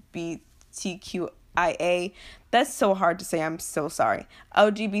LGBTQIA. That's so hard to say. I'm so sorry.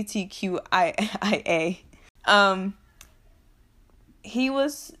 LGBTQIA. He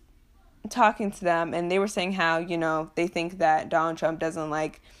was talking to them, and they were saying how, you know, they think that Donald Trump doesn't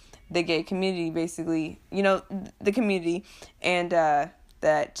like the gay community, basically, you know, the community, and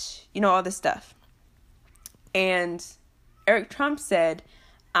that, you know, all this stuff. And Eric Trump said,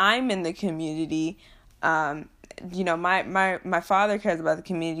 I'm in the community, you know, my father cares about the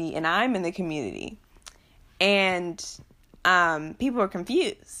community, and I'm in the community. And people were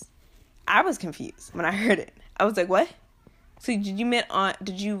confused. I was confused when I heard it. I was like, what? So did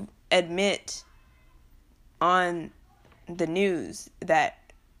you admit on the news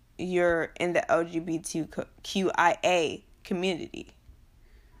that you're in the LGBTQIA community?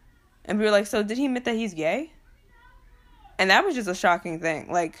 And we were like, so did he admit that he's gay? And that was just a shocking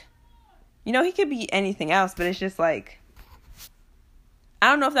thing. Like, you know, he could be anything else, but it's just like, I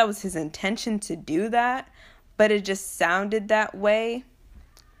don't know if that was his intention to do that, but it just sounded that way.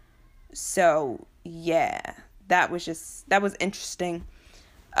 So, yeah, that was interesting.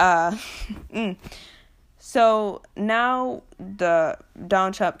 So now the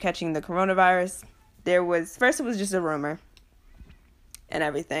Donald Trump catching the coronavirus, it was just a rumor. and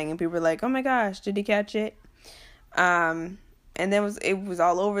everything. And people were like, oh my gosh, did he catch it? And then it was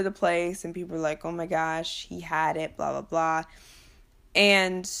all over the place, and people were like, oh my gosh, he had it, blah, blah, blah.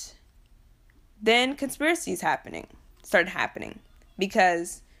 And then conspiracies started happening,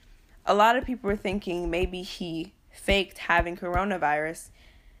 because a lot of people were thinking maybe he faked having coronavirus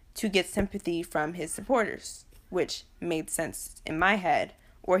to get sympathy from his supporters, which made sense in my head.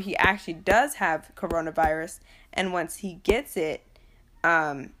 Or he actually does have coronavirus, and once he gets it,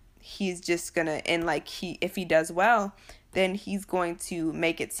 he's just gonna, and like if he does well, then he's going to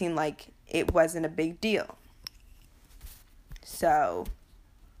make it seem like it wasn't a big deal. So,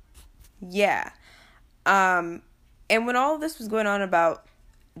 yeah. And when all of this was going on about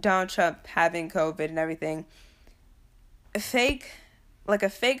Donald Trump having COVID and everything, a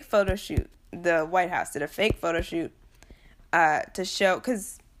fake photo shoot, the White House did a fake photo shoot to show,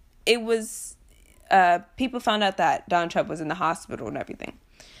 because it was, people found out that Donald Trump was in the hospital and everything.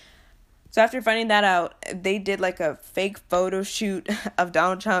 So after finding that out, they did like a fake photo shoot of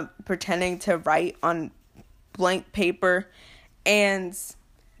Donald Trump pretending to write on blank paper. And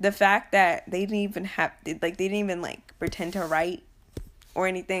the fact that they didn't even pretend to write or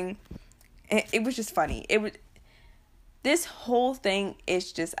anything, it was just funny. This whole thing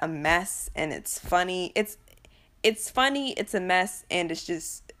is just a mess, and it's funny. It's funny, it's a mess, and it's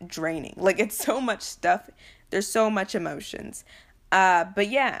just draining. Like, it's so much stuff. There's so much emotions. But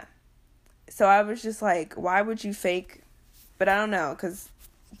yeah. So I was just like, why would you fake? But I don't know, because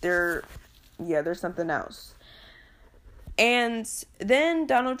there's something else. And then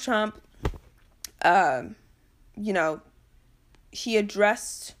Donald Trump, he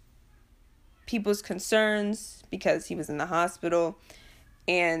addressed people's concerns because he was in the hospital.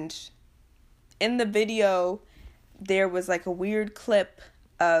 And in the video, there was like a weird clip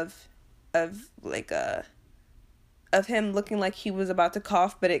of him looking like he was about to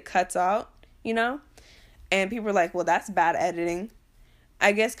cough, but it cuts out, and people were like, well, that's bad editing,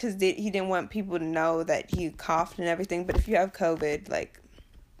 I guess, because he didn't want people to know that he coughed and everything. But if you have COVID,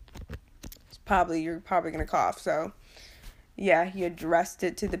 you're probably gonna cough. So yeah, he addressed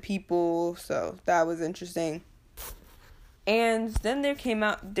it to the people, so that was interesting. And then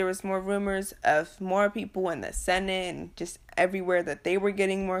there was more rumors of more people in the Senate and just everywhere that they were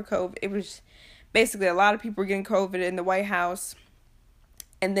getting more COVID. It was basically a lot of people were getting COVID in the White House.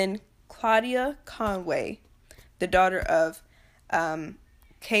 And then Claudia Conway, the daughter of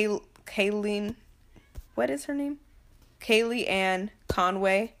Kayleen, what is her name? Kellyanne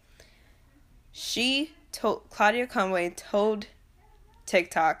Conway. Claudia Conway told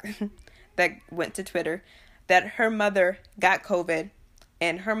TikTok that went to Twitter that her mother got COVID,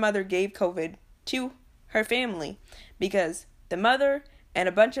 and her mother gave COVID to her family because the mother and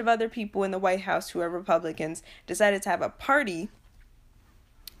a bunch of other people in the White House who are Republicans decided to have a party,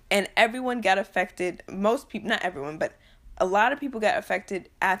 and everyone got affected. Most people, not everyone, but a lot of people got affected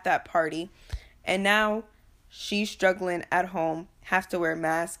at that party, and now she's struggling at home, have to wear a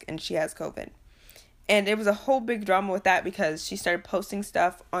mask, and she has COVID. And it was a whole big drama with that because she started posting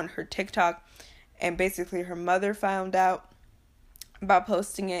stuff on her TikTok, and basically her mother found out about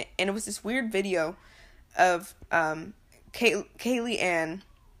posting it, and it was this weird video of Kellyanne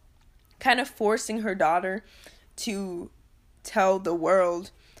kind of forcing her daughter to tell the world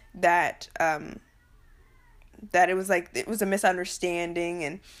that it was a misunderstanding,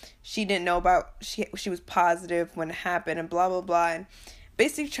 and she didn't know about, she was positive when it happened, and blah blah blah, and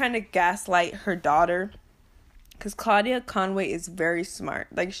basically trying to gaslight her daughter, because Claudia Conway is very smart,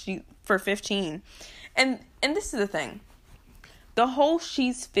 for 15, and this is the thing, the whole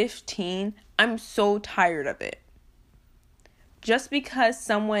she's 15, I'm so tired of it. Just because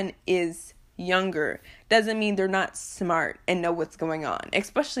someone is younger doesn't mean they're not smart and know what's going on,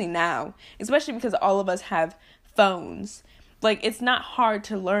 especially now, especially because all of us have phones. It's not hard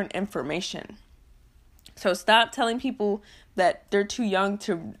to learn information. So stop telling people that they're too young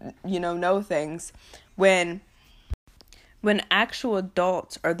to, know things when actual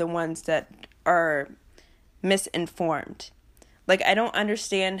adults are the ones that are misinformed. I don't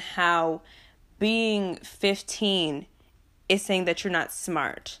understand how being 15 is saying that you're not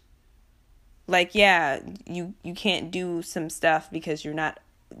smart. You can't do some stuff because you're not,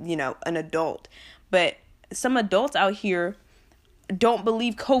 an adult. But some adults out here don't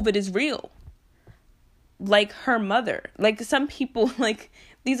believe COVID is real. Her mother. Some people,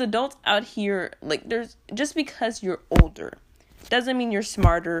 these adults out here, there's, just because you're older doesn't mean you're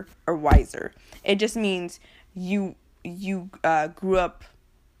smarter or wiser. It just means you grew up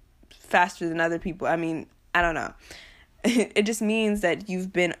faster than other people. I mean, I don't know. It just means that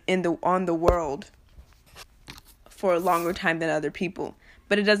you've been on the world for a longer time than other people.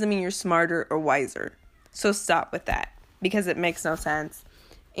 but it doesn't mean you're smarter or wiser. So stop with that, because it makes no sense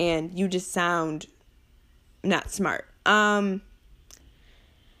and you just sound not smart.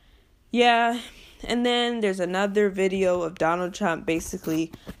 Yeah. And then there's another video of Donald Trump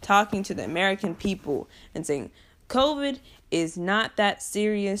basically talking to the American people and saying COVID is not that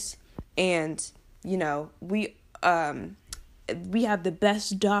serious, and we have the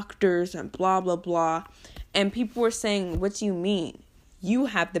best doctors and blah blah blah. And people were saying, what do you mean? You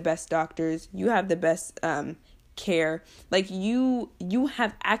have the best doctors, you have the best care, like you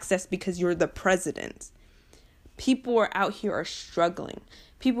have access because you're the president. People out here are struggling.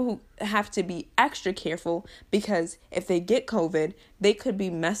 People who have to be extra careful because if they get COVID, they could be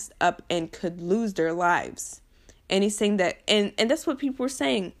messed up and could lose their lives. And he's saying that, and that's what people were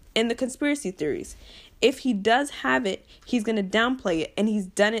saying in the conspiracy theories. If he does have it, he's going to downplay it, and he's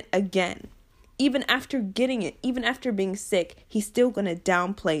done it again. Even after getting it, even after being sick, he's still going to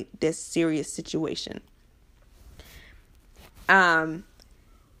downplay this serious situation. And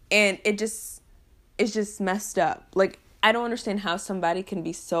it's just messed up. Like, I don't understand how somebody can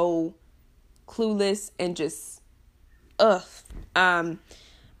be so clueless and just, ugh. But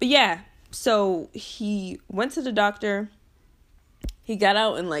yeah, so he went to the doctor. He got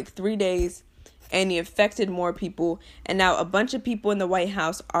out in like 3 days, and he affected more people. And now a bunch of people in the White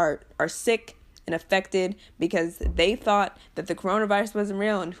House are sick and affected because they thought that the coronavirus wasn't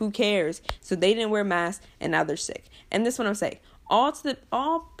real and who cares. So they didn't wear masks, and now they're sick. And this is what I'm saying.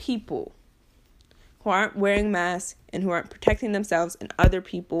 All people who aren't wearing masks and who aren't protecting themselves and other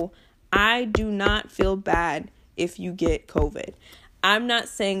people, I do not feel bad if you get COVID. I'm not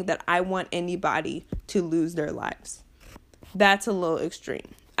saying that I want anybody to lose their lives. That's a little extreme.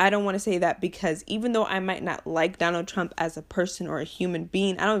 I don't want to say that, because even though I might not like Donald Trump as a person or a human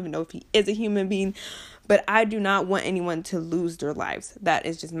being, I don't even know if he is a human being, but I do not want anyone to lose their lives. That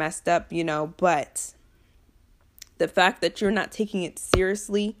is just messed up, but the fact that you're not taking it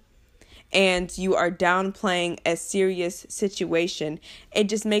seriously and you are downplaying a serious situation, it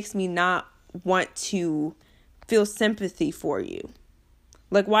just makes me not want to feel sympathy for you.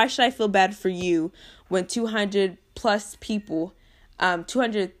 Like, why should I feel bad for you when 200,000 plus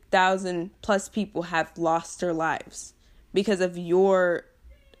people have lost their lives because of your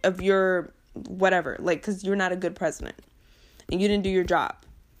whatever, like, because you're not a good president and you didn't do your job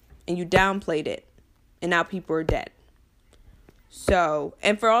and you downplayed it and now people are dead. So,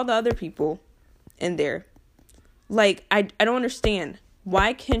 and for all the other people in there, like, I don't understand.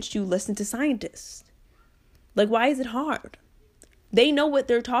 Why can't you listen to scientists? Like, why is it hard? They know what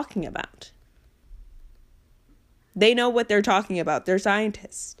they're talking about. They're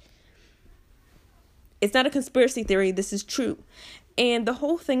scientists. It's not a conspiracy theory. This is true. And the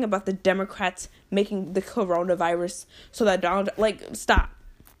whole thing about the Democrats making the coronavirus so that stop.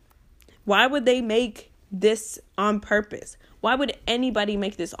 Why would they make this on purpose? Why would anybody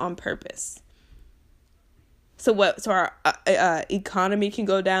make this on purpose? So what? So our economy can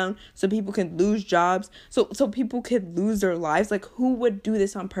go down. So people can lose jobs. So people could lose their lives. Like, who would do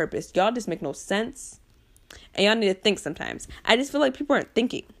this on purpose? Y'all just make no sense. And y'all need to think sometimes. I just feel like people aren't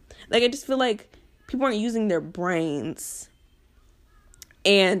thinking. Like, I just feel like people aren't using their brains.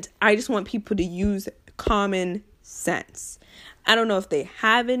 And I just want people to use common sense. I don't know if they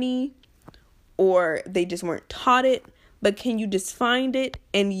have any or they just weren't taught it. But can you just find it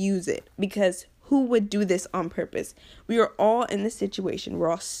and use it? Because who would do this on purpose? We are all in this situation. We're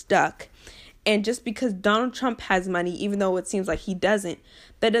all stuck. And just because Donald Trump has money, even though it seems like he doesn't,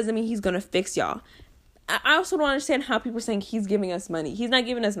 that doesn't mean he's going to fix y'all. I also don't understand how people are saying he's giving us money. He's not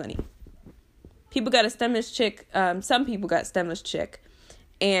giving us money. People got a stimulus check. Some people got stimulus check.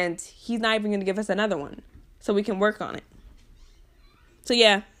 And he's not even going to give us another one. So we can work on it. So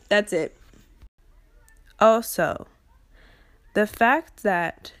yeah, that's it. Also, the fact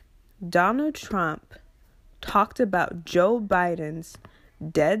that Donald Trump talked about Joe Biden's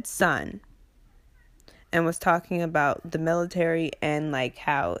dead son and was talking about the military and like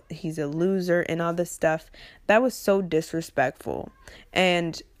how he's a loser and all this stuff, that was so disrespectful.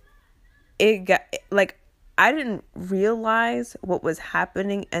 And it got like, I didn't realize what was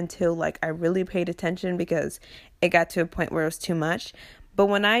happening until like I really paid attention, because it got to a point where it was too much. But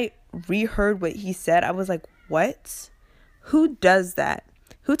when I reheard what he said, I was like, what? Who does that?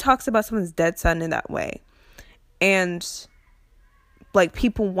 Who talks about someone's dead son in that way? And like,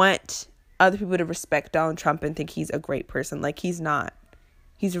 people want other people to respect Donald Trump and think he's a great person. Like, he's not.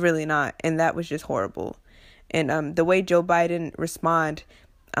 He's really not. And that was just horrible. And the way Joe Biden respond,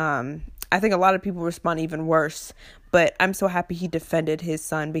 I think a lot of people respond even worse. But I'm so happy he defended his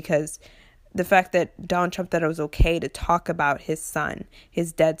son, because the fact that Donald Trump thought it was okay to talk about his son,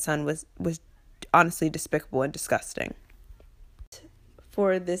 his dead son, was honestly despicable and disgusting.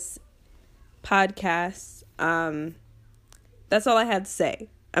 For this podcast, that's all I had to say.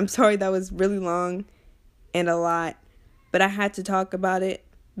 I'm sorry that was really long and a lot, but I had to talk about it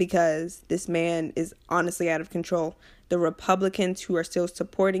because this man is honestly out of control. The Republicans who are still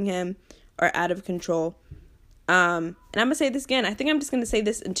supporting him are out of control. And I'm going to say this again. I think I'm just going to say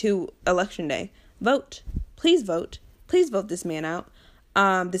this into Election Day. Vote. Please vote. Please vote this man out.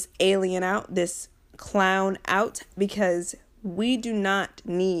 This alien out. This clown out. Because we do not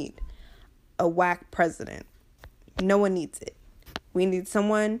need a whack president. No one needs it. We need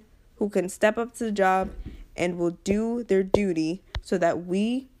someone who can step up to the job and will do their duty so that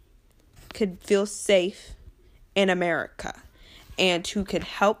we could feel safe in America, and who could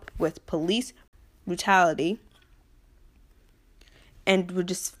help with police brutality and would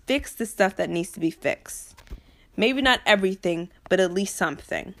just fix the stuff that needs to be fixed. Maybe not everything, but at least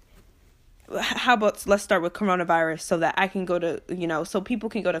something. How about let's start with coronavirus so that I can go to, so people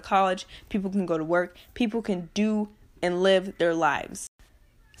can go to college, people can go to work, people can do and live their lives.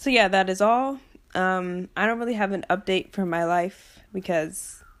 So yeah, that is all. I don't really have an update for my life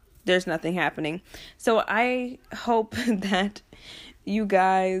because there's nothing happening. So I hope that you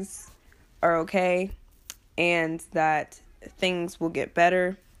guys are okay and that things will get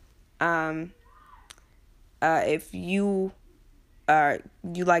better. If you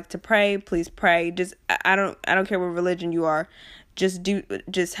like to pray, please pray. Just I don't care what religion you are.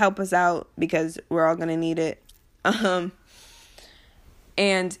 Just help us out because we're all gonna need it.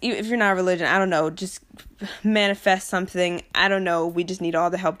 And if you're not a religion, I don't know, just manifest something. I don't know. We just need all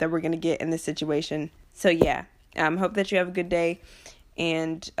the help that we're going to get in this situation. So, yeah, hope that you have a good day.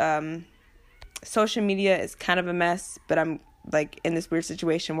 And social media is kind of a mess, but I'm, in this weird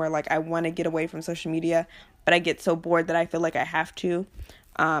situation where, I want to get away from social media, but I get so bored that I feel like I have to.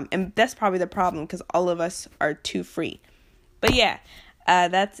 And that's probably the problem because all of us are too free. But, yeah,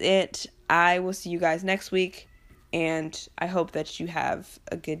 that's it. I will see you guys next week. And I hope that you have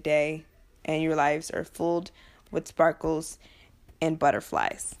a good day and your lives are filled with sparkles and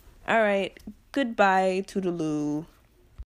butterflies. All right. Goodbye. Toodaloo.